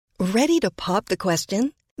Ready to pop the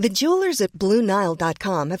question? The jewelers at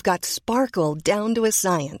BlueNile.com have got sparkle down to a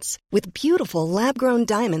science with beautiful lab-grown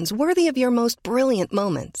diamonds worthy of your most brilliant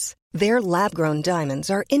moments. Their lab-grown diamonds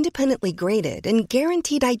are independently graded and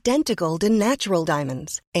guaranteed identical to natural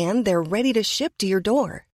diamonds, and they're ready to ship to your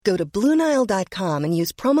door. Go to BlueNile.com and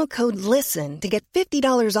use promo code LISTEN to get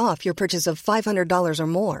 $50 off your purchase of $500 or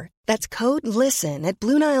more. That's code LISTEN at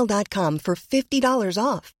BlueNile.com for $50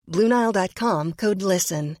 off. BlueNile.com, code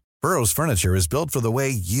LISTEN. Burrow's furniture is built for the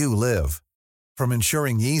way you live. From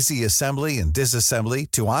ensuring easy assembly and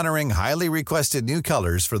disassembly to honoring highly requested new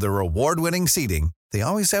colors for their award-winning seating, they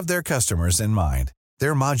always have their customers in mind.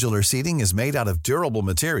 Their modular seating is made out of durable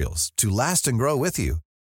materials to last and grow with you.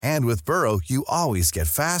 And with Burrow, you always get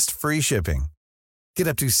fast, free shipping. Get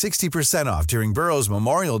up to 60% off during Burrow's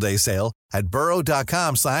Memorial Day sale at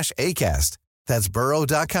burrow.com/ACAST. That's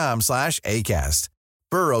burrow.com/ACAST.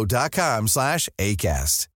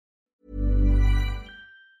 burrow.com/ACAST.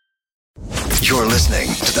 You're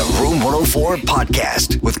listening to the Room 104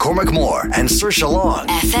 podcast with Cormac Moore and Saoirse Long.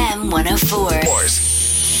 FM 104. Moore's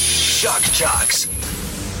Shock Jocks.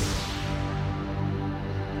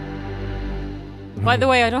 By the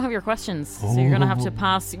way, I don't have your questions, so you're going to have to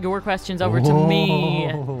pass your questions over to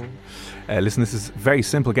me. Listen, this is a very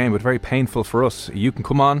simple game, but very painful for us. You can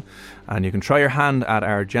come on and you can try your hand at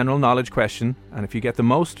our general knowledge question, and if you get the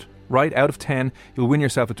most right out of 10, you'll win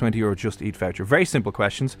yourself a €20 Just Eat voucher. Very simple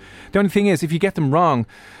questions. The only thing is, if you get them wrong,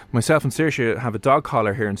 myself and Saoirse have a dog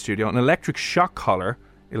collar here in studio, an electric shock collar.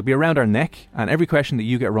 It'll be around our neck, and every question that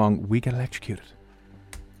you get wrong, we get electrocuted.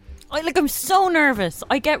 I'm so nervous.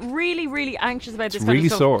 I get really, really anxious about this. It's really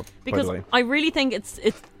sore, because by the way. I really think it's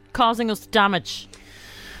causing us damage.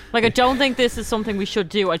 I don't think this is something we should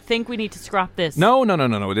do. I think we need to scrap this. No.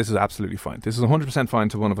 This is absolutely fine. This is 100% fine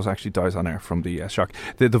till one of us actually dies on air from the shock.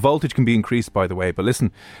 The voltage can be increased, by the way. But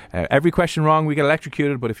listen, every question wrong, we get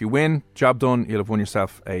electrocuted. But if you win, job done, you'll have won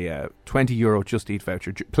yourself a €20 Just Eat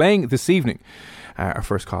voucher. Playing this evening, our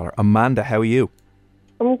first caller, Amanda, how are you?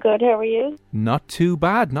 I'm good, how are you? Not too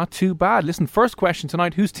bad. Listen, first question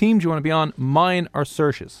tonight, whose team do you want to be on, mine or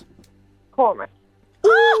Saoirse's? Cormac.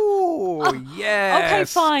 Oh, yes. Okay,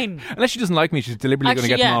 fine. Unless she doesn't like me, she's deliberately going to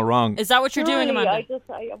get them all wrong. Is that what you're doing, Amanda? I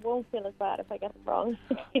won't feel as bad if I get them wrong.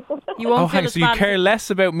 You won't feel as so bad. you care less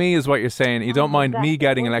about me is what you're saying. You don't mind me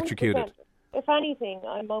getting 100%. electrocuted. If anything,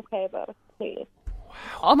 I'm okay about it completely.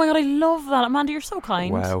 Oh my God, I love that. Amanda, you're so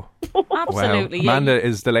kind. Wow. Absolutely. Wow. Amanda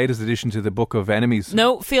is the latest addition to the book of enemies.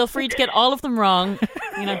 No, feel free to get all of them wrong.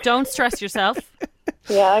 Don't stress yourself.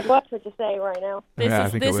 Yeah, I'd watch what you say right now.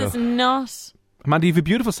 This is not... Amanda, you have a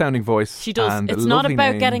beautiful sounding voice. She does. And it's not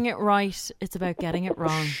about getting it right. It's about getting it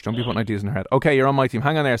wrong. Shh, don't be putting ideas in her head. Okay, you're on my team.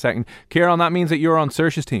 Hang on there a second. Kieran, that means that you're on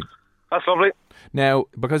Saoirse's team. That's lovely. Now,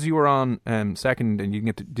 because you were on second and you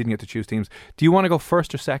didn't get to choose teams, do you want to go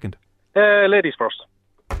first or second? Ladies first.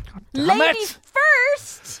 Ladies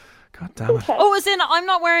first? God damn it. Oh, as in, I'm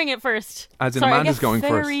not wearing it first. As in, Sorry, Amanda's I get going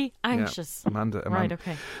first. very anxious. Yeah, Amanda. Right,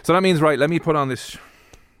 okay. So that means, right, let me put on this...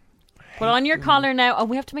 Put on your collar now, and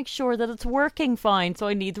we have to make sure that it's working fine, so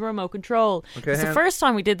I need the remote control. Okay, It's the first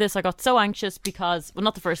time we did this, I got so anxious because... Well,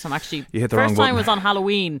 not the first time, actually. You hit the first wrong time button. was on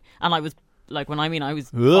Halloween, and I was... I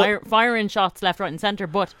was firing shots left, right and centre,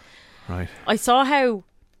 but right. I saw how,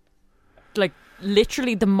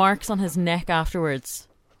 literally the marks on his neck afterwards,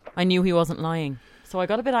 I knew he wasn't lying. So I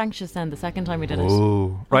got a bit anxious then the second time we did it.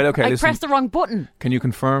 Oh, right, okay. I pressed the wrong button. Can you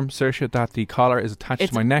confirm, Saoirse, that the collar is attached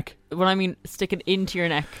to my neck? Stick it into your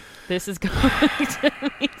neck. This is going to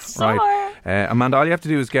be sore. Right. Amanda, all you have to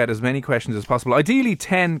do is get as many questions as possible. Ideally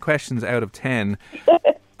 10 questions out of 10.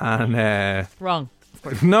 And wrong.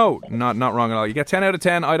 No, not wrong at all. You get 10 out of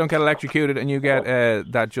 10, I don't get electrocuted, and you get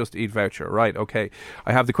that Just Eat voucher. Right, okay.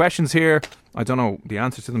 I have the questions here. I don't know the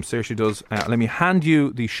answers to them. Saoirse does. Let me hand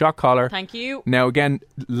you the shock collar. Thank you. Now, again,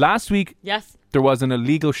 last week, yes, there was an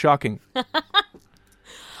illegal shocking.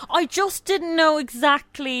 I just didn't know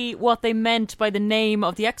exactly what they meant by the name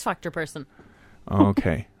of the X Factor person.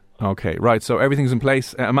 Okay, right, so everything's in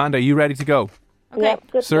place. Amanda, are you ready to go? Okay. Yeah,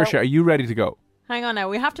 Saoirse, are you ready to go? Hang on now,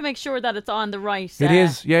 we have to make sure that it's on the right. It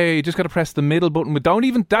is, yeah, you just got to press the middle button. But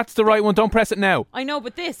that's the right one, don't press it now. I know,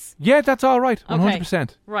 but this. Yeah, that's all right, 100%.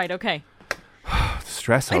 Okay. Right, okay.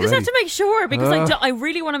 Stress already. I just have to make sure, because I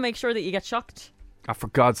really want to make sure that you get shocked. Oh, for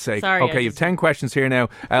God's sake. Sorry, okay, you have 10 questions here now.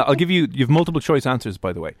 I'll give you multiple choice answers,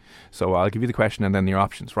 by the way. So I'll give you the question and then your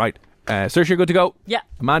options, right? Saoirse, you're good to go? Yeah.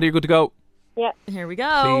 Amanda, you're good to go? Yeah. Here we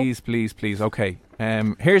go. Please. Okay.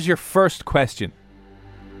 Here's your first question.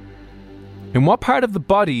 In what part of the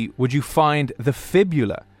body would you find the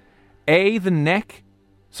fibula? A, the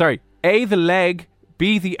leg,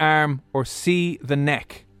 B, the arm, or C, the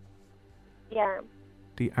neck? The arm.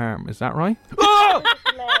 The arm. Is that right? Oh!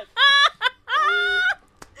 The leg.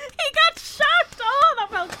 He got shocked. Oh, that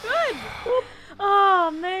felt good. Oh,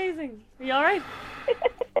 amazing. Are you all right?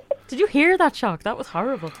 Did you hear that shock? That was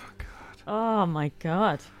horrible. Oh my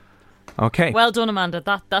God. Okay. Well done, Amanda.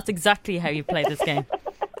 That's exactly how you play this game.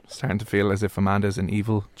 Starting to feel as if Amanda's an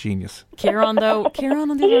evil genius. Kieran, though.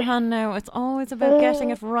 Kieran, on the other hand, now, it's always about getting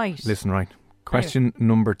it right. Listen, right. Question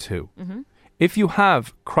number 2. Mm-hmm. If you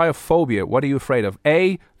have cryophobia, what are you afraid of?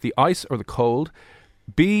 A, the ice or the cold.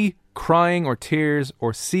 B, crying or tears.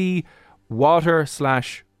 Or C,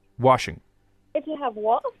 water/washing. If you have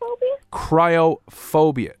what phobia?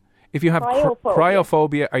 Cryophobia. If you have Cryophobia.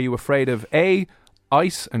 cryophobia, are you afraid of A,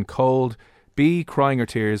 ice and cold. B, crying or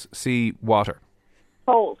tears. C, water.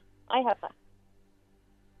 Cold. I have that.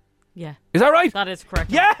 Yeah. Is that right? That is correct.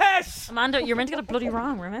 Yes! Amanda, you're meant to get it bloody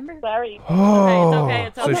wrong, remember? Sorry. Okay,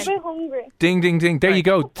 it's So okay. I'm a bit hungry. Ding, ding, ding. There you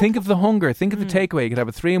go. Think of the hunger. Think of the takeaway. You could have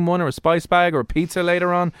a 3-in-1 or a spice bag or a pizza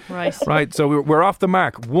later on. Right. Right, so we're off the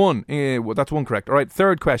mark. One. Well, that's one correct. All right,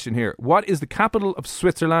 third question here. What is the capital of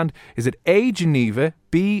Switzerland? Is it A, Geneva,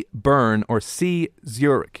 B, Bern, or C,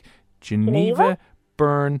 Zurich? Geneva?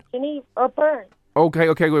 Bern. Geneva or Bern? Okay.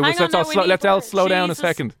 Wait, Hang on let's now, all we slow, need let's all Bern. slow down a Jesus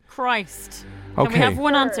second. Christ. Okay. Can we have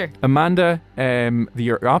one answer? Amanda,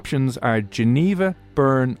 your options are Geneva,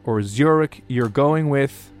 Bern, or Zurich. You're going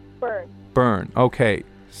with Bern. Bern. Okay.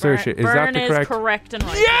 Saoirse, is that Bern the is correct? correct and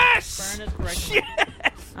right. Yes! Bern is correct.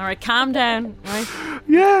 Yes! All right, calm down. Right.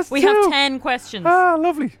 Yes. We have 10 questions. Ah,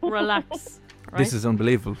 lovely. Relax. Right? This is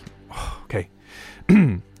unbelievable. Okay.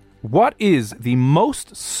 What is the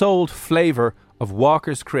most sold flavour of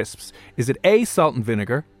Walker's Crisps? Is it A, salt and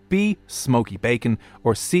vinegar, B, smoky bacon,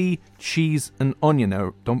 or C, cheese and onion?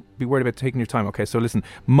 Now, don't be worried about taking your time. Okay, so listen.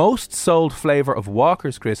 Most sold flavour of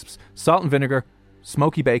Walker's Crisps, salt and vinegar,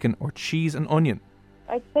 smoky bacon, or cheese and onion?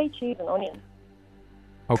 I'd say cheese and onion.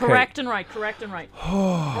 Okay. Correct and right. Correct and right.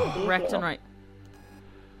 Correct and right.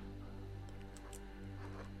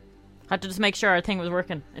 Had to just make sure our thing was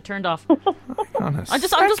working. It turned off. Hang on a I'm just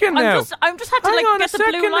second now. had to Hang on get a the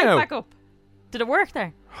blue second light now. back up. Did it work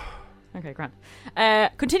there? Okay, grand.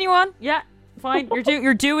 Continue on. Yeah, fine.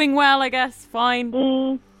 You're doing well, I guess. Fine.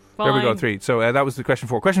 Fine. There we go, 3. So that was the question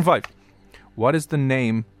 4. Question 5. What is the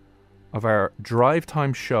name of our drive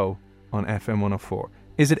time show on FM 104?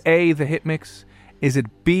 Is it A, the Hit Mix? Is it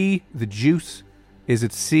B, the Juice? Is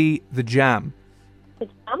it C, the Jam? The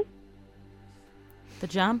jam? The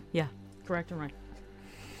jam? Yeah, correct and right.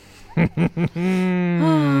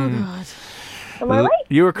 Oh God. Am I right?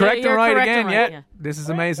 You were correct you're and right correct again, and right, yeah. yeah. This is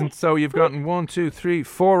amazing. So you've gotten 1, 2, 3,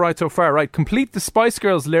 4 right so far. Right, complete the Spice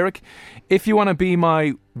Girls lyric. If you want to be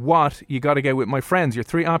my what, you got to get with my friends. Your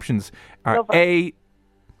 3 options are Lover. A.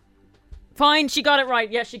 Fine, she got it right.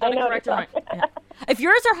 Yeah, she got I it know correct and right. it's Yeah. If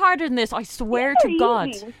yours are harder than this, I swear to Very God.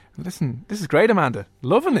 easy. Listen, this is great, Amanda.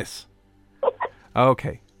 Loving this.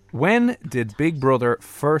 Okay. When did Big Brother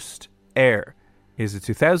first air? Is it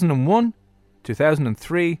 2001,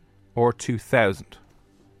 2003, or 2000?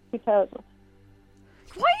 2000.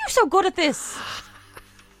 Why are you so good at this?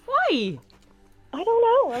 Why? I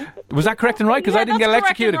don't know. Was that correct and right? Because Yeah, I didn't get that's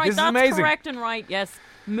correct and electrocuted. right. This is That's amazing. correct and right, yes.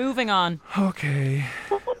 Moving on. Okay.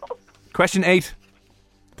 Question 8.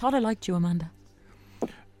 Thought I liked you, Amanda.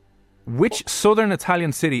 Which southern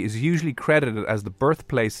Italian city is usually credited as the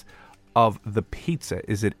birthplace of the pizza?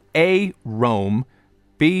 Is it A, Rome,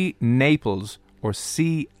 B, Naples, or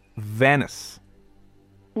C, Venice?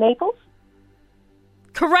 Naples?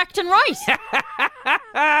 Correct and right.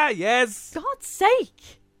 Ah, yes. God's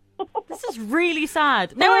sake. This is really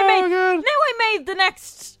sad. Now Oh, I God. made the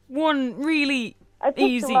next one really I picked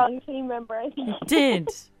easy. the wrong team member, I think. Did.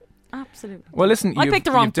 Absolutely. Well, listen, I picked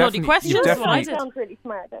the wrong bloody question. You've That's what I definitely, did. Sounds really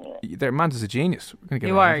smart anyway. Amanda's a genius. We're gonna get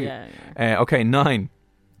You around are, to yeah. Okay, 9.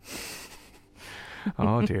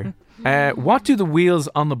 Oh dear. What do the wheels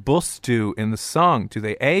on the bus do in the song? Do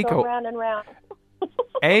they A, Go go round and round.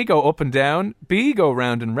 A, go up and down, B, go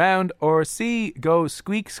round and round, or C, go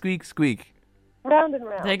squeak, squeak, squeak? Round and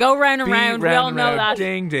round. They go round and B, round. We all and know round. that.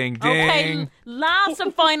 Ding, ding, ding. Okay, last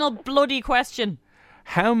and final bloody question.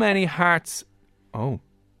 How many hearts... Oh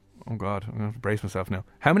God, I'm going to have to brace myself now.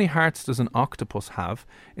 How many hearts does an octopus have?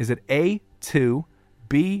 Is it A, 2,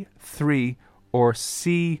 B, 3, or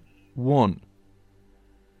C, 1?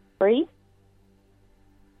 3?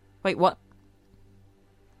 Wait, what?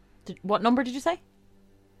 What number did you say?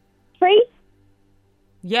 3?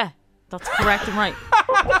 Yeah, that's correct and right.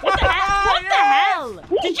 What the hell?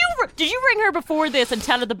 Did you ring her before this and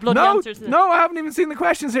tell her the bloody answers? To this? No, I haven't even seen the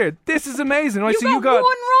questions here. This is amazing. Right, You so got you got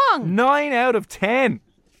one wrong. 9 out of 10.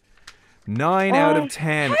 9 out of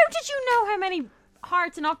 10. How did you know how many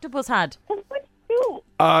parts an octopus had? What do?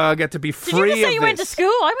 I get to be Did free you just say of you went to this. school?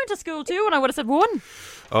 I went to school too, and I would have said 1.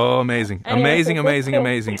 Oh, amazing. Anyway.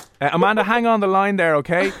 Amazing. Amanda, hang on the line there,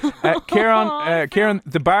 okay? Kieran,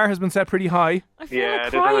 the bar has been set pretty high. I feel Yeah, like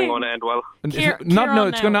this crying. isn't going to end well. And Kier- it's not, no, Kieran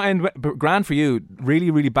it's now. going to end grand for you.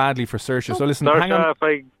 Really, really badly for Saoirse. So listen, hang on. Saoirse, if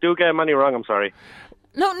I do get money wrong, I'm sorry.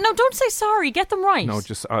 No, don't say sorry. Get them right. No,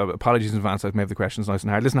 just apologies in advance. I've made the questions nice and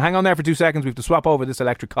hard. Listen, hang on there for 2 seconds. We have to swap over this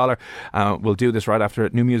electric collar. We'll do this right after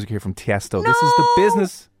new music here from Tiesto. This is The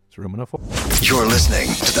Business. It's Room 104. You're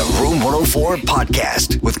listening to the Room 104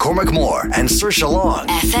 podcast with Cormac Moore and Saoirse Long.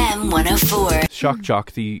 FM 104. Shock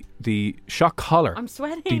jock, the shock collar. I'm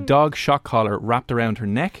sweating. The dog shock collar wrapped around her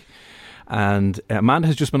neck. And Amanda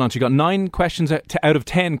has just been on. She got 9 questions out of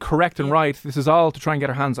 10 correct and right. This is all to try and get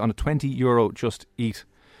her hands on a €20 Just Eat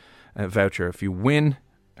voucher. If you win,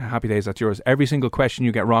 happy days, that's yours. Every single question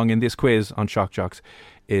you get wrong in this quiz on Shock Jocks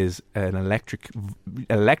is an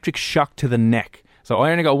electric shock to the neck. So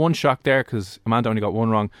I only got 1 shock there because Amanda only got 1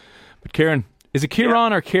 wrong. But Kieran, is it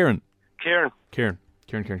Kieran or Kieran? Kieran. Kieran.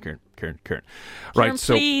 Right, Kieran,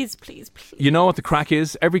 so please. you know what the crack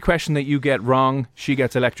is. Every question that you get wrong, she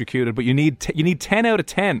gets electrocuted. But you need 10 out of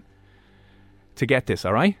 10 to get this.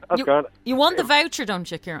 All right? That's good. You want the voucher, don't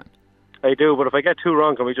you, Kieran? I do, but if I get 2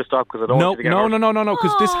 wrong, can we just stop? Because I don't want you to get hurt. No.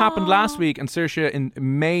 Because this happened last week, and Saoirse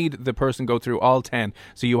made the person go through all 10.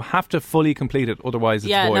 So you have to fully complete it, otherwise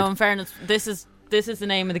it's void. No. In fairness, this is the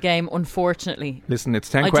name of the game. Unfortunately, Listen, it's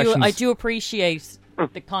 10 questions. I do appreciate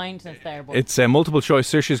the kindness there, but It's multiple choice.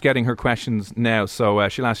 Saoirse's getting her questions now, so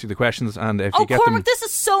she'll ask you the questions, and if you get Cormac, them, this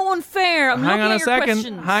is so unfair. I'm hang looking on a at your second.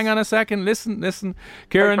 questions. Hang on a second. Listen, Thanks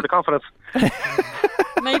Kieran. for the confidence.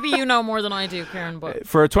 Maybe you know more than I do, Kieran. But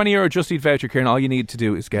For a €20 Just Eat voucher, Kieran, all you need to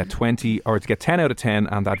do is get 20 or to get 10 out of 10,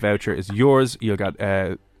 and that voucher is yours. You'll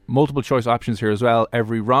get multiple choice options here as well.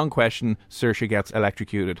 Every wrong question, Saoirse gets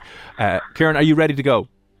electrocuted. Kieran, are you ready to go?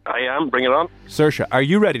 I am. Bring it on. Saoirse, are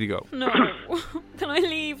you ready to go? no, can I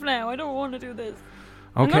leave now? I don't want to do this.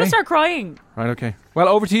 I'm Okay. going to start crying. Right, okay. Well,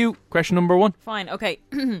 over to you. Question number 1. Fine. Okay,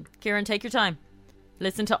 Kieran, take your time.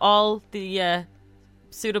 Listen to all the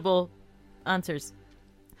suitable answers.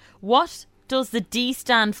 What does the D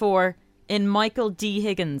stand for in Michael D.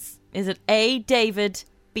 Higgins? Is it A, David,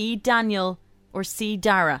 B, Daniel, or C,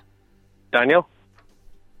 Dara? Daniel?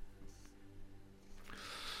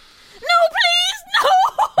 No, please, no!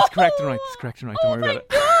 It's correct and right. Don't worry about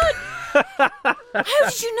it. How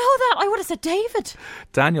did you know that? I would have said David.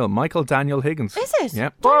 Michael Daniel Higgins. Is it?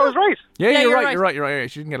 Yep. Oh, I was right. Yeah, Yeah, you're you're right. right. You're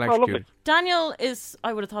right. She didn't get lovely. electrocuted. Daniel is,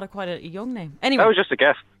 I would have thought, quite a young name. Anyway, That was just a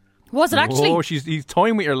guess. was it actually? Oh, he's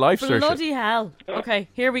toying with your life, Saoirse. Bloody hell. Okay,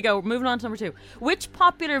 here we go. Moving on to number 2. Which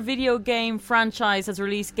popular video game franchise has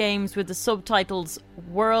released games with the subtitles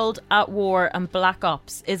World at War and Black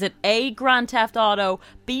Ops? Is it A, Grand Theft Auto,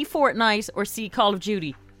 B, Fortnite, or C, Call of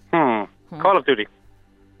Duty? Call of Duty.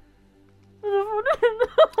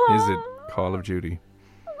 Is it Call of Duty?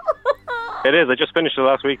 It is. I just finished it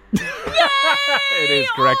last week. It is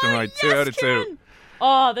correct and right. 2 out of 2. Kieran.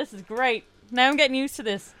 Oh, this is great. Now I'm getting used to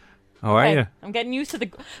this. Oh, are Okay, you? I'm getting used to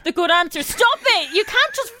the good answers. Stop it! You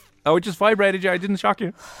can't just... Oh, it just vibrated you. I didn't shock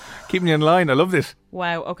you. Keeping you in line. I love this.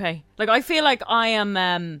 Wow, okay. Like, I feel like I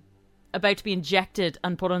am about to be injected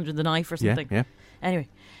and put under the knife or something. Yeah. Anyway,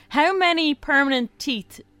 how many permanent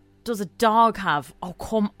teeth does a dog have? Oh,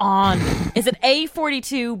 come on. Is it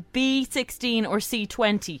A42, B16, or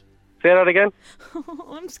C20? Say that again.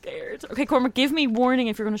 I'm scared. Okay, Cormac, give me warning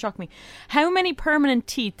if you're going to shock me. How many permanent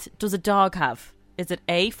teeth does a dog have? Is it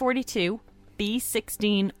A42,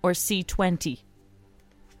 B16, or C20?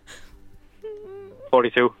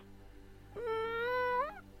 42.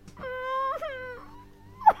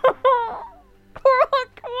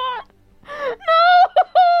 Cormac, come on.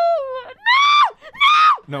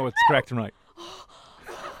 No, it's correct and right.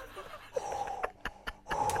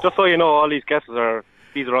 Just so you know, all these guesses are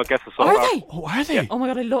all guesses so Are far. they? Oh, are they? Oh my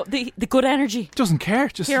God, I love the good energy. Doesn't care.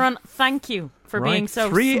 Just Kieran, thank you for right. being so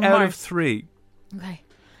 3 smart. out of 3.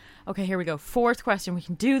 Okay, here we go. 4th question. We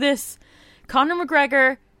can do this. Conor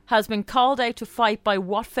McGregor has been called out to fight by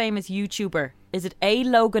what famous YouTuber? Is it A,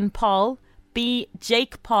 Logan Paul, B,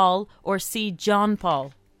 Jake Paul, or C, John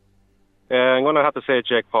Paul? I'm going to have to say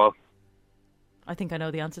Jake Paul. I think I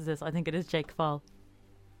know the answer to this. I think it is Jake Paul.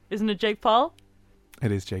 Isn't it Jake Paul?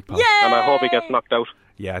 It is Jake Paul. Yay! And I hope he gets knocked out.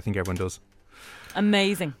 Yeah, I think everyone does.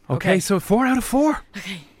 Amazing. Okay, so 4 out of 4.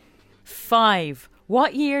 5.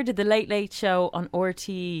 What year did The Late Late Show on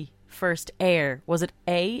RTE first air? Was it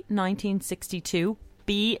A, 1962,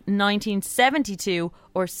 B, 1972,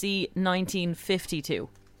 or C, 1952?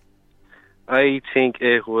 I think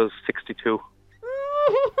it was 62.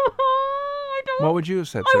 I know. What would you have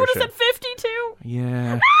said, I would have Saoirse? said 52.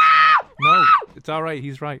 Yeah. No, it's all right.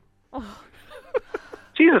 He's right.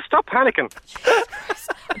 Jesus, stop panicking.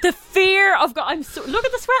 The fear of God. Look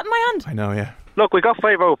at the sweat in my hand. I know, yeah. Look, we got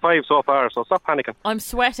 5 out of 5 so far, so stop panicking. I'm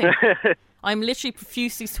sweating. I'm literally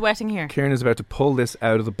profusely sweating here. Kieran is about to pull this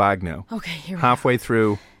out of the bag now. Okay, here we Halfway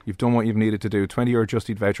through, you've done what you've needed to do. €20 Just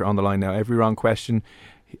Eat voucher on the line now. Every wrong question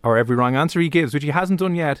or every wrong answer he gives, which he hasn't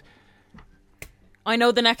done yet. I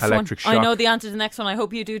know the next Electric one. shock. I know the answer to the next one. I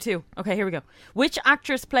hope you do too. Okay, here we go. Which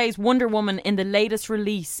actress plays Wonder Woman in the latest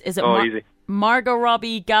release? Is it Easy. Margot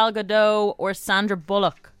Robbie, Gal Gadot, or Sandra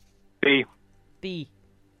Bullock? B. B.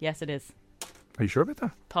 Yes, it is. Are you sure about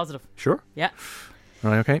that? Positive. Sure. Yeah.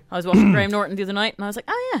 Right, okay. I was watching Graham Norton the other night and I was like,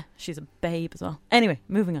 oh yeah, she's a babe as well. Anyway,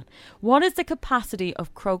 moving on. What is the capacity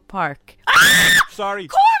of Croke Park? Sorry.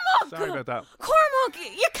 Cormac! Sorry about that. Cormac,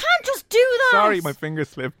 you can't just do that. Sorry, my finger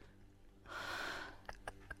slipped.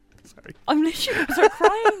 Sorry. I'm literally going to start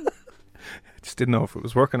crying. I just didn't know if it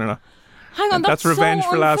was working or not. Hang on, And that's revenge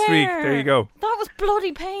so for last week. unfair. There you go. That was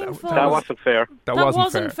bloody painful. That wasn't fair. That That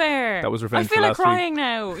wasn't fair. That was revenge I feel for like last crying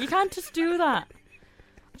now. You can't just do that.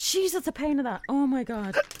 Jesus, the pain of that. Oh my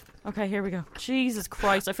God. Okay, here we go. Jesus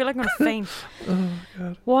Christ. I feel like I'm going to faint. Oh,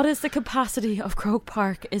 God. What is the capacity of Croke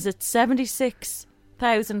Park? Is it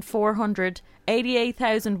 76,400,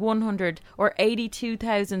 88,100 or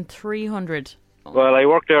 82,300? Well, I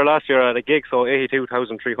worked there last year at a gig, so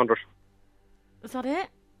 82,300. Is that it?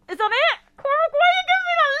 Is that it? Cormac, why are you giving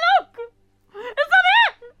me that look? Is that it?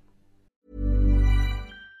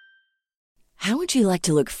 How would you like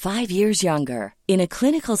to look 5 years younger? In a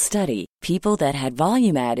clinical study, people that had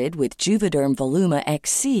volume added with Juvederm Voluma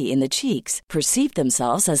XC in the cheeks perceived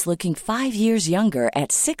themselves as looking 5 years younger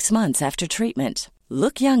at 6 months after treatment.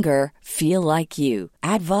 Look younger, feel like you.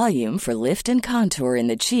 Add volume for lift and contour in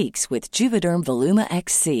the cheeks with Juvederm Voluma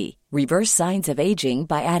XC. Reverse signs of aging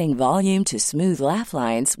by adding volume to smooth laugh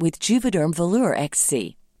lines with Juvederm Volure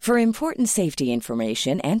XC. For important safety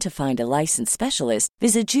information and to find a licensed specialist,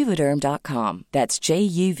 visit Juvederm.com. That's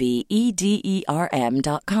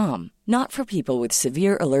JUVEDERM.com. Not for people with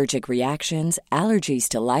severe allergic reactions, allergies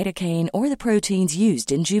to lidocaine, or the proteins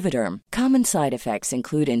used in Juvederm. Common side effects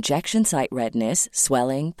include injection site redness,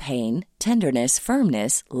 swelling, pain, tenderness,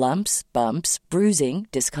 firmness, lumps, bumps, bruising,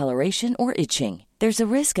 discoloration, or itching. There's a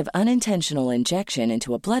risk of unintentional injection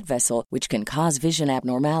into a blood vessel, which can cause vision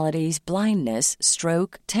abnormalities, blindness,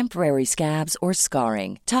 stroke, temporary scabs, or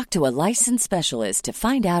scarring. Talk to a licensed specialist to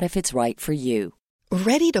find out if it's right for you.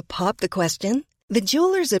 Ready to pop the question? The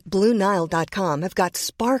jewelers at BlueNile.com have got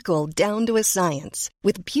sparkle down to a science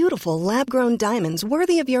with beautiful lab-grown diamonds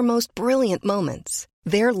worthy of your most brilliant moments.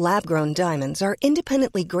 Their lab-grown diamonds are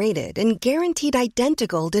independently graded and guaranteed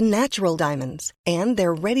identical to natural diamonds, and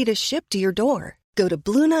they're ready to ship to your door. Go to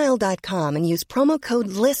BlueNile.com and use promo code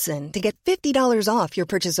LISTEN to get $50 off your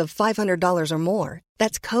purchase of $500 or more.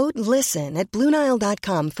 That's code LISTEN at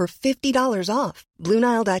BlueNile.com for $50 off.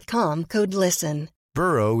 BlueNile.com, code LISTEN.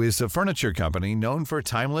 Burrow is a furniture company known for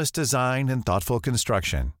timeless design and thoughtful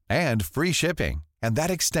construction, and free shipping, and that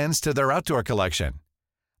extends to their outdoor collection.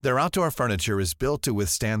 Their outdoor furniture is built to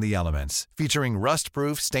withstand the elements, featuring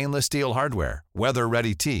rust-proof stainless steel hardware,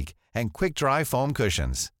 weather-ready teak, and quick-dry foam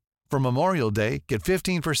cushions. For Memorial Day, get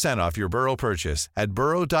 15% off your Burrow purchase at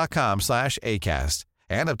burrow.com/ACAST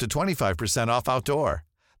and up to 25% off outdoor.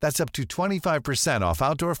 That's up to 25% off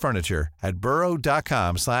outdoor furniture at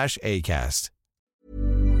burrow.com/ACAST.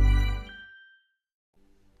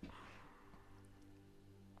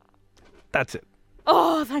 That's it.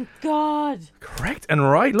 Oh, thank God. Correct and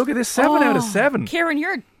right. Look at this. 7 out of 7. Kieran,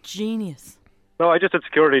 you're a genius. No, I just did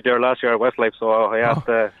security there last year at Westlife, so I asked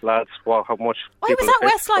the lads how much. I was people at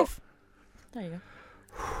paid, Westlife. There you go.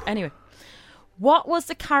 Anyway, what was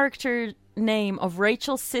the character name of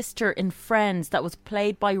Rachel's sister in Friends that was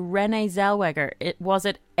played by Renee Zellweger? Was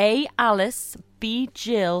it A. Alice, B.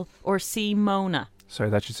 Jill, or C. Mona? Sorry,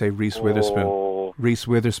 that should say Reese Witherspoon. Oh. Reese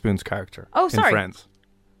Witherspoon's character. Oh, sorry. In Friends.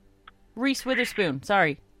 Reese Witherspoon.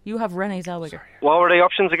 Sorry, you have Renee Zellweger. What were the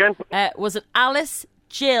options again? Was it Alice,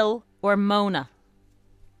 Jill, or Mona?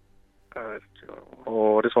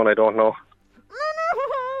 This one I don't know.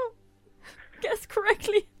 Guess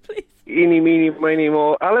correctly, please. Eeny, meeny, miny,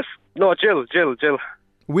 mo. Alice? No, Jill. Which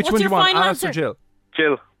What's one do your you want, final Alice or answer? Jill?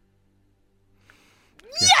 Jill.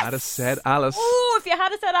 You had said Alice. Oh, if you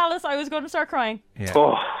had said Alice, I was going to start crying. Yeah.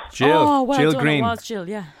 Oh. Jill. Oh, well Jill done, Green. It was Jill,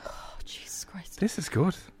 yeah. Oh, Jesus Christ. This is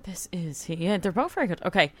good. This is, yeah, they're both very good.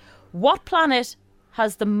 Okay. What planet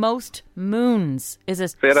has the most moons? Is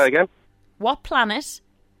it... Say that again. What planet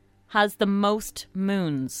has the most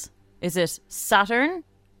moons? Is it Saturn,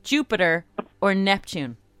 Jupiter, or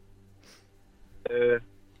Neptune?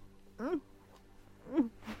 I'm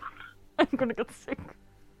gonna get sick.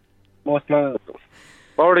 Most planets.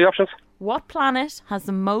 What were the options? What planet has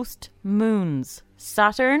the most moons?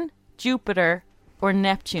 Saturn, Jupiter, or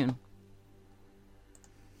Neptune?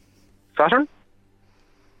 Saturn?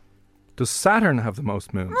 Does Saturn have the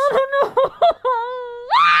most moons? I don't know.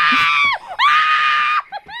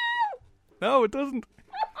 No, it doesn't.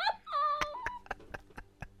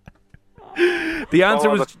 The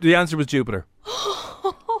answer was Jupiter.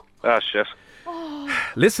 Ah, shit.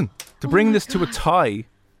 Listen, to bring this to a tie,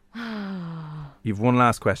 you've one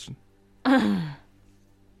last question.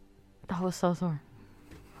 That was so sore.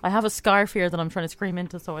 I have a scarf here that I'm trying to scream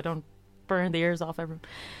into so I don't burn the ears off everyone.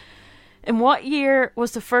 In what year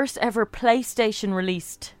was the first ever PlayStation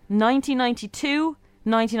released? 1992,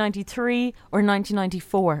 1993, or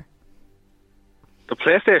 1994? The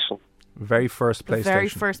PlayStation? Very first PlayStation. The very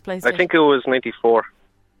first PlayStation. I think it was 94.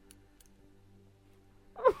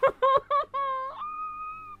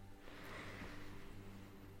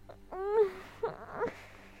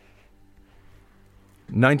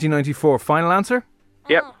 $1994. Final answer?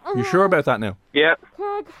 Yep. You sure about that now? Yeah.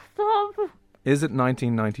 Stop. Is it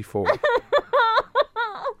 1994?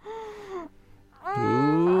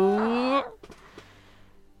 Ooh.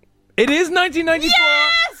 It is 1994.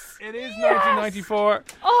 Yes! It is 1994.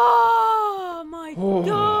 Oh my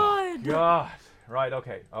God. God. Right,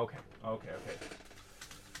 okay.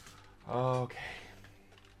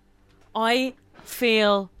 I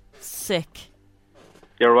feel sick.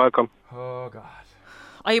 You're welcome. Oh, God.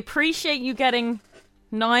 I appreciate you getting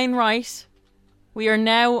 9 right. We are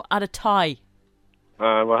now at a tie.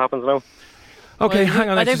 What happens now? Okay, Well, hang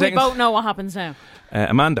on I a few think we seconds. both know what happens now.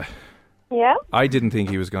 Amanda, Yeah? I didn't think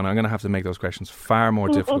he was going to. I'm going to have to make those questions far more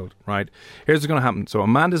difficult, right? Here's what's going to happen. So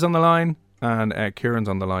Amanda's on the line and Kieran's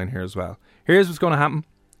on the line here as well. Here's what's going to happen.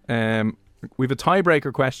 We have a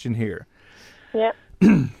tiebreaker question here. Yeah.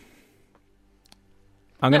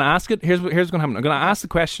 I'm going to ask it. Here's what's going to happen. I'm going to ask the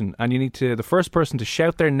question, and you need to. The first person to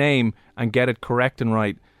shout their name and get it correct and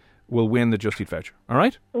right will win the Just Eat voucher. All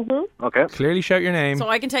right? Mm-hmm. Okay. Clearly shout your name. So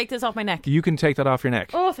I can take this off my neck. You can take that off your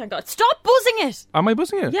neck. Oh, thank God. Stop buzzing it. Am I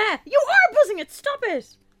buzzing it? Yeah, you are buzzing it. Stop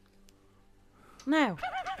it. Now.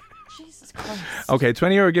 Jesus Christ. Okay,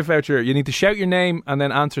 €20 gift voucher. You need to shout your name and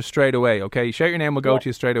then answer straight away. Okay, shout your name. We'll go to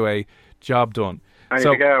you straight away. Job done. And if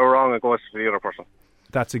you get it wrong, it goes to the other person.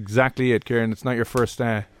 That's exactly it, Kieran. It's not your first.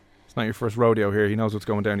 It's not your first rodeo here. He knows what's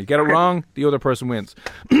going down. You get it wrong, the other person wins.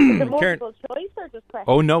 Is it multiple choice or just question?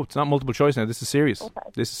 Oh no, it's not multiple choice now. This is serious. Okay.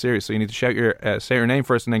 This is serious. So you need to shout your say your name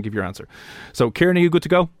first and then give your answer. So Kieran, are you good to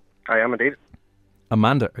go? I am indeed.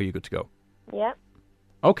 Amanda, are you good to go? Yeah.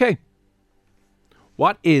 Okay.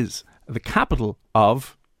 What is the capital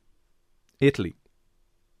of Italy?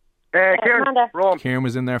 Kieran, Amanda. Rome. Kieran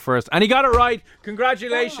was in there first, and he got it right.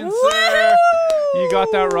 Congratulations, sir. You got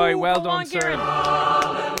that right. Well Come done, on, sir. Kieran.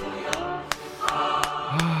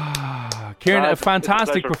 Kieran, a It's a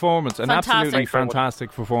fantastic pleasure. performance. An Fantastic. absolutely Thanks very much.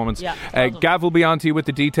 fantastic performance. Yeah, well done. Gav will be on to you with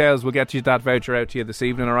the details. We'll get you that voucher out to you this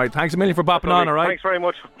evening, all right? Thanks a million for bopping on, all right? Thanks very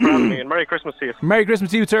much for having me, and Merry Christmas to you. Merry Christmas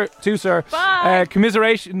to you, too, sir. Bye.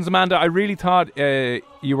 Commiserations, Amanda. I really thought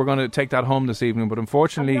you were going to take that home this evening, but I'm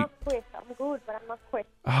unfortunately... not quick. I'm good, but I'm not quick.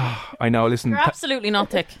 I know, listen... You're absolutely not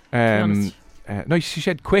thick. To be honest. no, she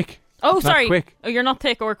said quick. Oh, not sorry. quick. Oh, you're not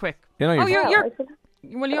thick or quick. You know, Oh, you're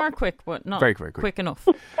well, you are quick, but not Very, very quick. quick enough.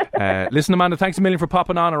 listen, Amanda, thanks a million for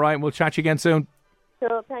popping on, all right? We'll chat you again soon.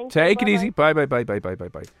 So, thank Take you. it easy. Bye.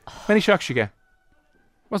 How many shocks you get?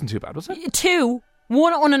 Wasn't too bad, was it? 2,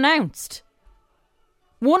 1 unannounced.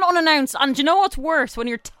 1 unannounced. And do you know what's worse? When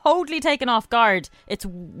you're totally taken off guard, it's It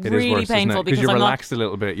really is worse, painful isn't it? because you're I'm relaxed a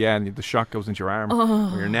little bit, yeah, and the shock goes into your arm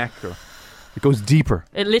or your neck, or it goes deeper.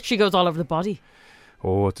 It literally goes all over the body.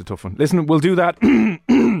 Oh, it's a tough one. Listen, we'll do that.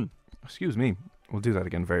 Excuse me. We'll do that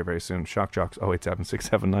again very, very soon. Shock Jocks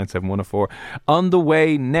 08767971004. On the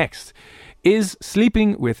way next, is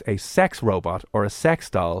sleeping with a sex robot or a sex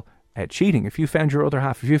doll cheating? If you found your other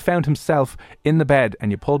half, if you found himself in the bed and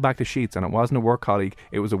you pulled back the sheets and it wasn't a work colleague,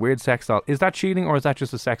 it was a weird sex doll, is that cheating or is that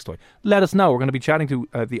just a sex toy? Let us know. We're going to be chatting to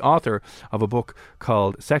the author of a book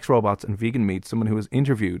called Sex Robots and Vegan Meat, someone who has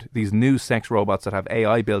interviewed these new sex robots that have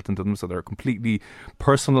AI built into them, so they're completely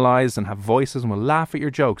personalised and have voices and will laugh at your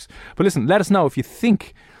jokes. But listen, let us know if you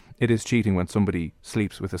think it is cheating when somebody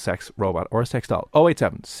sleeps with a sex robot or a sex doll.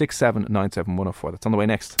 087-6797-104. That's on the way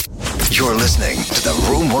next. You're listening to the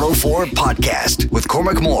Room 104 podcast with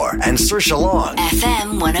Cormac Moore and Saoirse Long.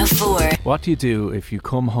 FM 104. What do you do if you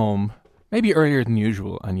come home maybe earlier than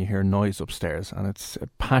usual and you hear noise upstairs and it's a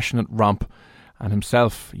passionate romp and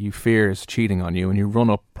himself you fear is cheating on you, and you run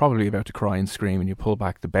up probably about to cry and scream, and you pull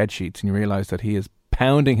back the bed sheets and you realise that he is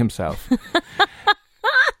pounding himself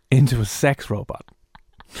into a sex robot.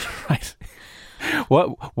 Right.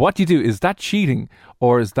 What do you do? Is that cheating,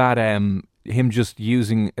 or is that him just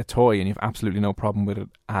using a toy and you have absolutely no problem with it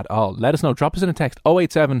at all? Let us know. Drop us in a text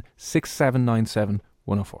 087 6797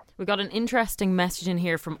 104. We got an interesting message in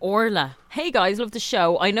here from Orla. Hey guys, love the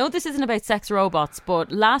show. I know this isn't about sex robots,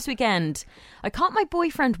 but last weekend I caught my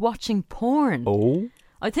boyfriend watching porn. Oh?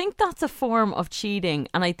 I think that's a form of cheating,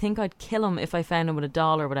 and I think I'd kill him if I found him with a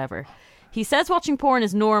doll or whatever. He says watching porn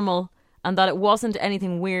is normal and that it wasn't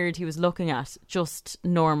anything weird he was looking at, just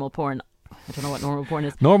normal porn. I don't know what normal porn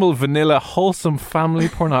is. Normal, vanilla, wholesome family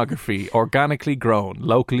pornography, organically grown,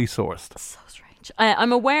 locally sourced. So strange.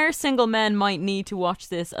 I'm aware single men might need to watch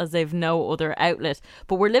this as they've no other outlet,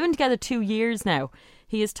 but we're living together 2 years now.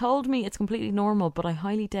 He has told me it's completely normal, but I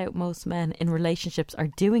highly doubt most men in relationships are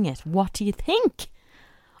doing it. What do you think?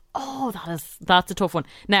 Oh, that's a tough one.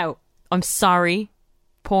 Now, I'm sorry,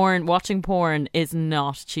 watching porn is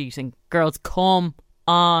not cheating. Girls, come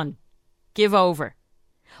on, give over.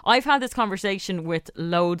 I've had this conversation with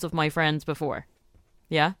loads of my friends before.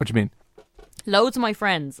 Yeah? What do you mean? Loads of my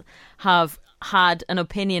friends have had an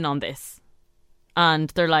opinion on this. And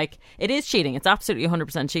they're like, it is cheating. It's absolutely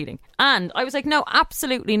 100% cheating. And I was like, no,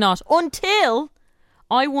 absolutely not. Until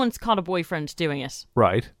I once caught a boyfriend doing it.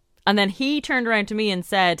 Right. And then he turned around to me and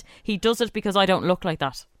said, he does it because I don't look like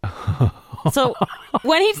that. So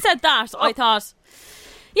when he said that, I thought,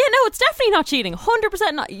 yeah, no, it's definitely not cheating.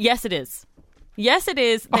 100% not. Yes, it is. Yes, it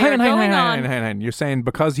is. Hang on. You're saying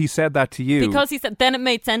because he said that to you? Because he said, then it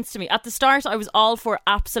made sense to me. At the start, I was all for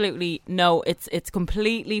absolutely no. It's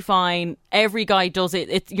completely fine. Every guy does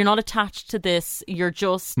it. You're not attached to this. You're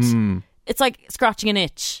just. It's like scratching an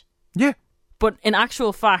itch. Yeah. But in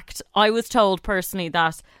actual fact, I was told personally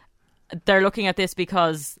that they're looking at this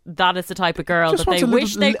because that is the type of girl that they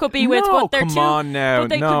wish they could be with, but they're come on now. But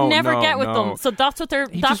they could never get with them. So that's what they're.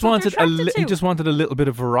 He just wanted a little bit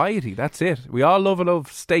of variety. That's it. We all love a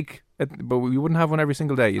love steak, but we wouldn't have one every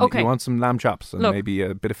single day. You want some lamb chops and maybe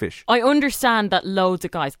a bit of fish. I understand that loads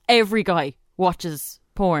of guys, every guy watches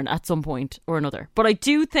porn at some point or another. But I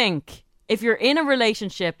do think if you're in a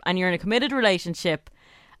relationship and you're in a committed relationship,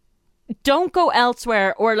 don't go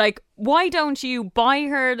elsewhere, or like, why don't you buy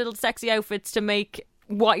her little sexy outfits to make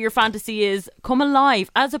what your fantasy is come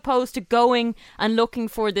alive, as opposed to going and looking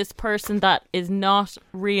for this person that is not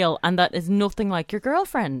real and that is nothing like your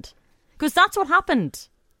girlfriend, because that's what happened.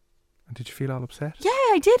 And did you feel all upset? Yeah,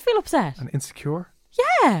 I did feel upset and insecure.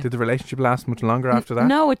 Yeah. Did the relationship last much longer after that?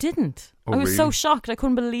 No, it didn't. Oh, I was really? so shocked. I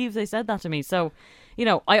couldn't believe they said that to me. So, you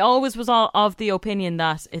know, I always was of the opinion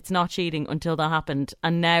that it's not cheating until that happened,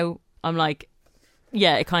 and now I'm like,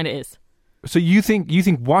 yeah, it kind of is. So you think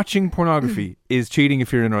watching pornography is cheating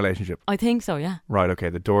if you're in a relationship? I think so, yeah. Right, okay,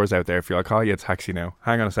 the door's out there. If you're like, oh yeah, it's Haxie now.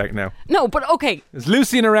 Hang on a second now. No, but okay. There's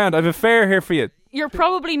Lucian around. I have a fare here for you. You're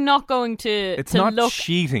probably not going to It's not look.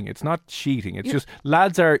 cheating. It's not cheating. It's just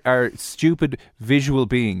lads are stupid visual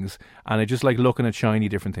beings and they just like looking at shiny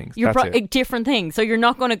different things. That's it. Different things. So you're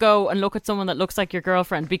not going to go and look at someone that looks like your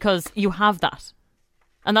girlfriend because you have that.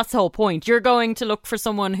 And that's the whole point. You're going to look for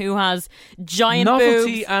someone who has giant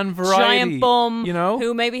novelty boobs, and variety, giant bum, you know,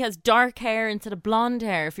 who maybe has dark hair instead of blonde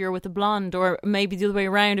hair if you're with a blonde, or maybe the other way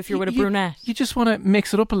around if you're with a brunette. You just want to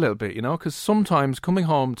mix it up a little bit, you know, because sometimes coming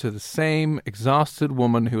home to the same exhausted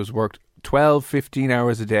woman who has worked 12, 15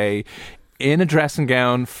 hours a day in a dressing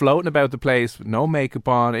gown, floating about the place with no makeup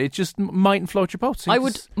on, it just mightn't float your boat. So I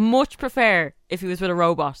would much prefer if he was with a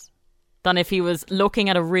robot than if he was looking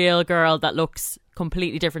at a real girl that looks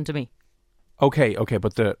completely different to me. Okay,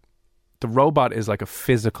 but the robot is like a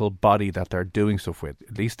physical body that they're doing stuff with.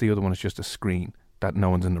 At least the other one is just a screen that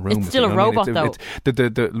no one's in the room with. It's still a robot, though.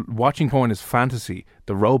 The watching porn is fantasy.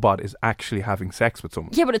 The robot is actually having sex with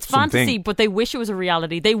someone. Yeah, but it's fantasy, but they wish it was a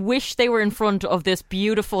reality. They wish they were in front of this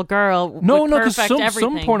beautiful girl. No, because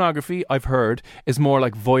some pornography I've heard is more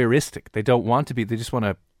like voyeuristic. They don't want to be. They just want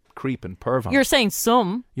to creep and perv on. You're saying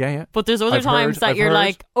some. Yeah. But there's other times that you're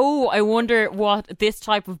like, oh, I wonder what this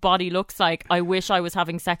type of body looks like. I wish I was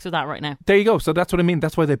having sex with that right now. There you go. So that's what I mean.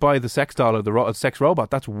 That's why they buy the sex doll or the sex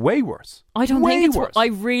robot. That's way worse. I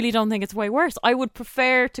really don't think it's way worse. I would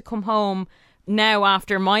prefer to come home now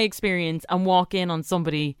after my experience and walk in on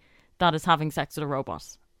somebody that is having sex with a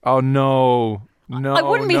robot. Oh, no. I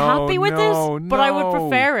wouldn't be happy with this, but I would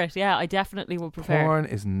prefer it. Yeah, I definitely would prefer Porn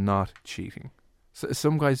is not cheating.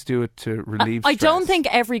 Some guys do it to relieve stress. I don't think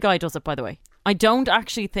every guy does it, by the way. I don't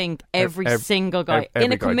actually think every single guy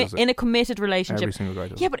in a committed relationship. Every single guy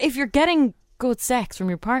does it. Yeah, but if you're getting good sex from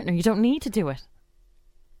your partner, you don't need to do it.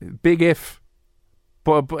 Big if.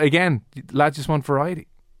 But again, lads just want variety.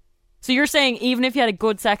 So you're saying even if you had a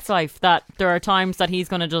good sex life, that there are times that he's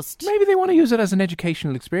going to just... Maybe they want to use it as an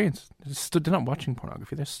educational experience. They're not watching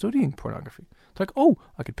pornography, they're studying pornography. It's like, oh,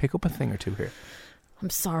 I could pick up a thing or two here.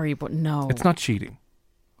 I'm sorry, but no. It's not cheating.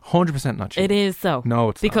 100% not cheating. It is, though. No,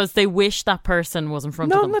 it's because not. they wish that person was in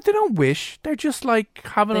front of them. No, they don't wish. They're just like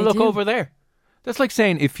having They a look do. over there. That's like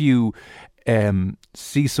saying if you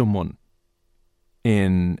see someone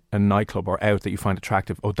in a nightclub or out that you find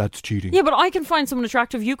attractive, oh, that's cheating. Yeah, but I can find someone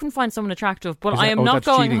attractive, you can find someone attractive, but I am oh, not that's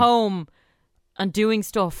going cheating. home and doing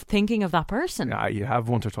stuff thinking of that person. Yeah, you have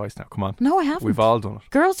once or twice now. Come on. No, I haven't. We've all done it.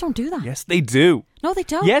 Girls don't do that. Yes, they do. No, they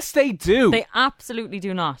don't. Yes, they do. They absolutely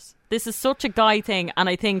do not. This is such a guy thing, and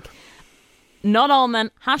I think not all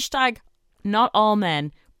men, hashtag not all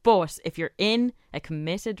men, but if you're in a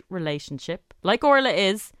committed relationship, like Orla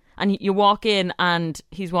is, and you walk in and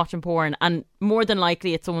he's watching porn, and more than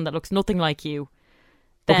likely it's someone that looks nothing like you.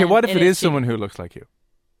 Okay, what if it is cheating. someone who looks like you?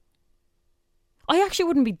 I actually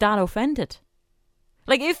wouldn't be that offended.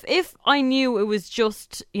 Like if I knew it was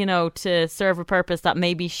just, to serve a purpose that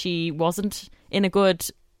maybe she wasn't in a good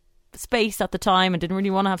space at the time and didn't really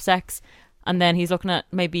want to have sex, and then he's looking at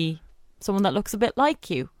maybe someone that looks a bit like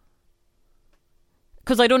you.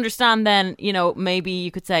 Because I'd understand then, maybe you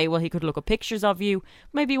could say, well, he could look at pictures of you.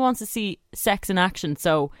 Maybe he wants to see sex in action.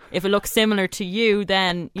 So if it looks similar to you,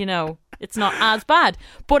 then, it's not as bad.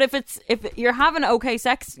 But if you're having okay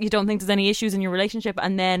sex, you don't think there's any issues in your relationship,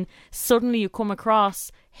 and then suddenly you come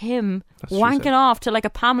across him wanking off to like a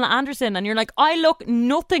Pamela Anderson, and you're like, I look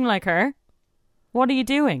nothing like her. What are you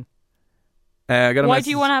doing? Why do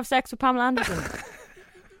you want to have sex with Pamela Anderson?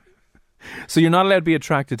 So you're not allowed to be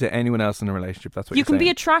attracted to anyone else in a relationship. That's what you you're can saying. be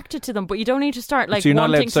attracted to them, but you don't need to start So you're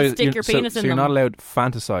not wanting allowed, to stick your penis in So you're them. not allowed to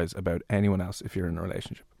fantasize about anyone else if you're in a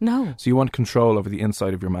relationship. No. So you want control over the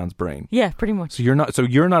inside of your man's brain. Yeah, pretty much. So you're not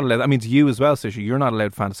allowed. That means you as well, Saoirse. You're not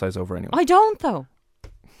allowed to fantasize over anyone. I don't though.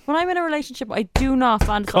 When I'm in a relationship, I do not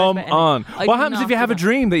fantasize. Come about on. anything. What happens if you have a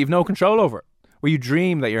dream that you've no control over? Where you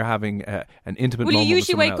dream that you're having an intimate Well, moment you with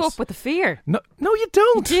usually someone wake else. up with the fear. No, you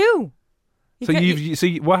don't. You do.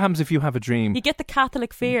 What happens if you have a dream? You get the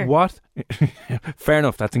Catholic fear. What? Fair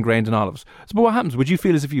enough, that's ingrained in all of us. So, but what happens? Would you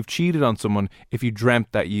feel as if you've cheated on someone if you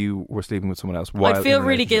dreamt that you were sleeping with someone else? While I'd feel in a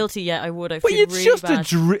really relationship? guilty. Yeah, I would. I'd Well, feel it's really just bad. a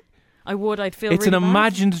dream. I would. I'd feel. It's really an bad.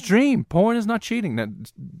 imagined dream. Porn is not cheating. Now,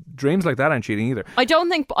 dreams like that aren't cheating either. I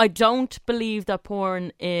don't believe that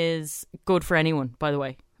porn is good for anyone. By the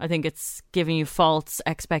way, I think it's giving you false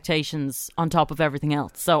expectations on top of everything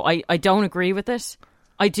else. So I don't agree with it.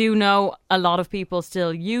 I do know a lot of people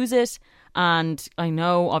still use it, and I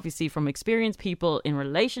know obviously from experience people in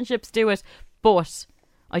relationships do it, but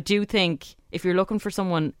I do think if you're looking for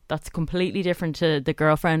someone that's completely different to the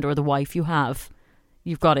girlfriend or the wife you have,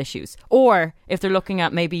 you've got issues. Or if they're looking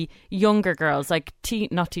at maybe younger girls, like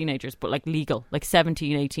not teenagers, but like legal, like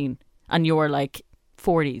 17, 18, and you're like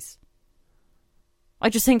 40s. I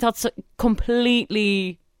just think that's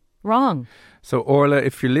completely wrong. So, Orla,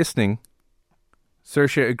 if you're listening,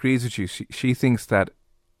 Saoirse agrees with you. She thinks that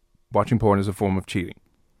watching porn is a form of cheating.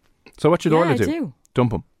 So what should Orla do? I do.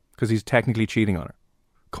 Dump him, because he's technically cheating on her.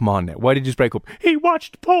 Come on now. Why did you just break up? He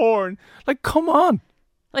watched porn. Like, come on.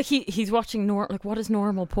 Like he's watching what is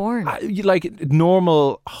normal porn? Like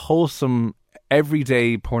normal, wholesome,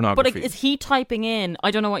 everyday pornography. But like, is he typing in?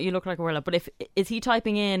 I don't know what you look like, Orla. But is he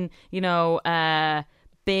typing in?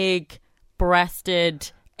 Big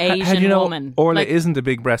breasted Asian How do you know woman. Orla isn't a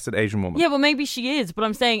big-breasted Asian woman? Yeah, well, maybe she is. But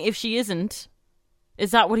I'm saying if she isn't,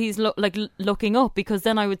 is that what he's looking up? Because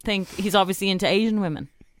then I would think he's obviously into Asian women.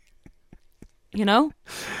 You know?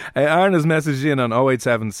 Aaron has messaged in on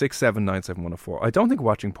 087 6797 104. I don't think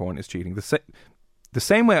watching porn is cheating. The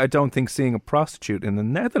same way I don't think seeing a prostitute in the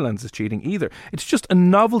Netherlands is cheating either. It's just a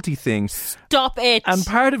novelty thing. Stop it. And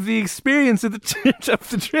part of the experience of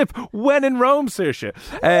the trip when in Rome, Saoirse.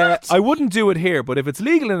 I wouldn't do it here, but if it's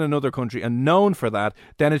legal in another country and known for that,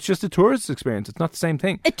 then it's just a tourist experience. It's not the same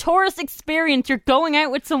thing. A tourist experience. You're going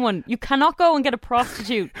out with someone. You cannot go and get a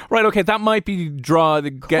prostitute. Right, okay, that might be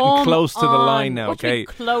getting close to the line now, okay?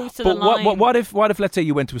 Close to the line. But what if let's say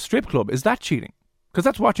you went to a strip club? Is that cheating? Because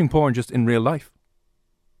that's watching porn just in real life.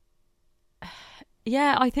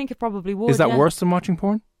 Yeah, I think it probably would. Is that worse than watching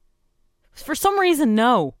porn? For some reason,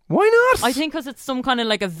 no. Why not? I think because it's some kind of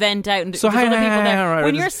like a vent out and So there's other people there. right,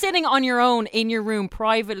 When you're sitting on your own in your room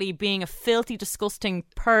privately being a filthy, disgusting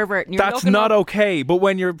pervert and you're that's looking not up, okay. But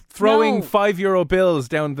when you're throwing No. €5 bills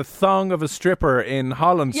down the thong of a stripper in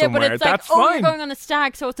Holland somewhere, but it's like, that's oh, fine. you're going on a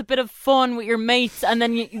stag, so it's a bit of fun with your mates, and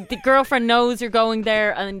then the girlfriend knows you're going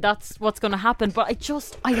there, and that's what's going to happen. But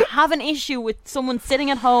I have an issue with someone sitting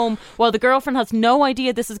at home while the girlfriend has no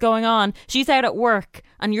idea this is going on. She's out at work,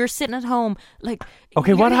 and you're sitting at home, like.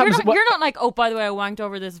 Okay, what happens? You're not like, oh, by the way, I wanked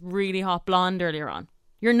over this really hot blonde earlier on.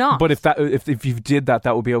 You're not. But if you did that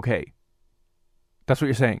would be okay. That's what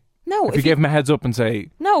you're saying. No, if you gave him a heads up and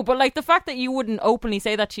say no, but like the fact that you wouldn't openly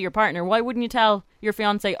say that to your partner, why wouldn't you tell your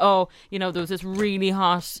fiance, oh, there was this really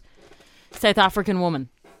hot South African woman,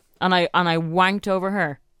 and I wanked over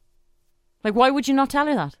her. Like, why would you not tell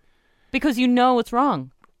her that? Because it's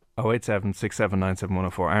wrong. 087 679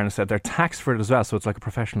 7104. Aaron said they're taxed for it as well, so it's like a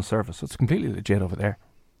professional service. So it's completely legit over there.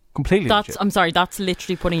 Completely legit. I'm sorry, that's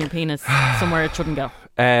literally putting your penis somewhere it shouldn't go.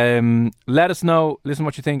 Let us know. Listen,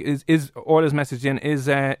 what you think. Is Orla's messaged in?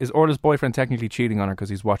 Is Orla's boyfriend technically cheating on her because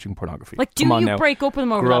he's watching pornography? Like, do you break up with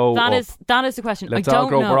him over that? That is the question. Let's I don't all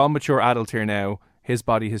grow. know. We're all mature adults here now. His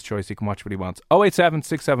body, his choice. He can watch what he wants. 087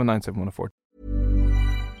 679 7104.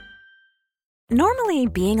 Normally,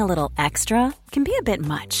 being a little extra can be a bit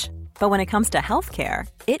much. But when it comes to healthcare,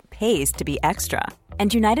 it pays to be extra.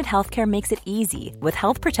 And United Healthcare makes it easy with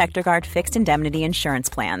Health Protector Guard fixed indemnity insurance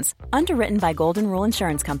plans. Underwritten by Golden Rule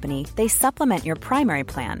Insurance Company, they supplement your primary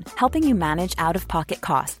plan, helping you manage out-of-pocket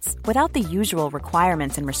costs without the usual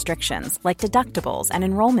requirements and restrictions like deductibles and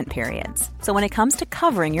enrollment periods. So when it comes to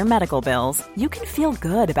covering your medical bills, you can feel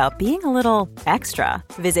good about being a little extra.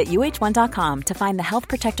 Visit uh1.com to find the Health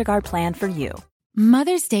Protector Guard plan for you.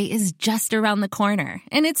 Mother's Day is just around the corner,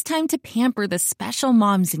 and it's time to pamper the special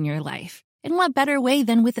moms in your life. And what better way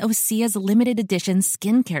than with Osea's limited edition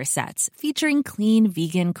skincare sets featuring clean,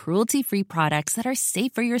 vegan, cruelty-free products that are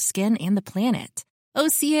safe for your skin and the planet.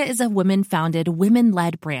 Osea is a women-founded,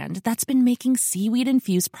 women-led brand that's been making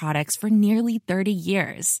seaweed-infused products for nearly 30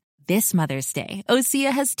 years. This Mother's Day,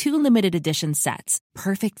 Osea has 2 limited edition sets,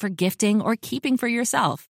 perfect for gifting or keeping for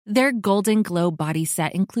yourself. Their Golden Glow body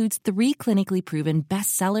set includes 3 clinically proven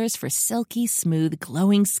bestsellers for silky, smooth,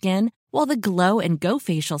 glowing skin, while the Glow and Go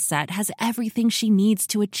facial set has everything she needs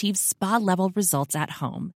to achieve spa-level results at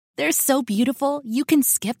home. They're so beautiful, you can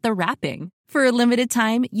skip the wrapping. For a limited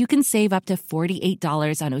time, you can save up to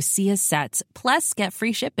 $48 on Osea's sets, plus get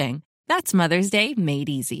free shipping. That's Mother's Day made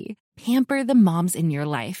easy. Pamper the moms in your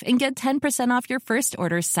life and get 10% off your first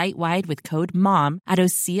order site-wide with code MOM at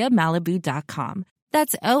OseaMalibu.com.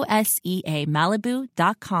 That's OSEA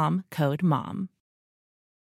Malibu.com, code MOM.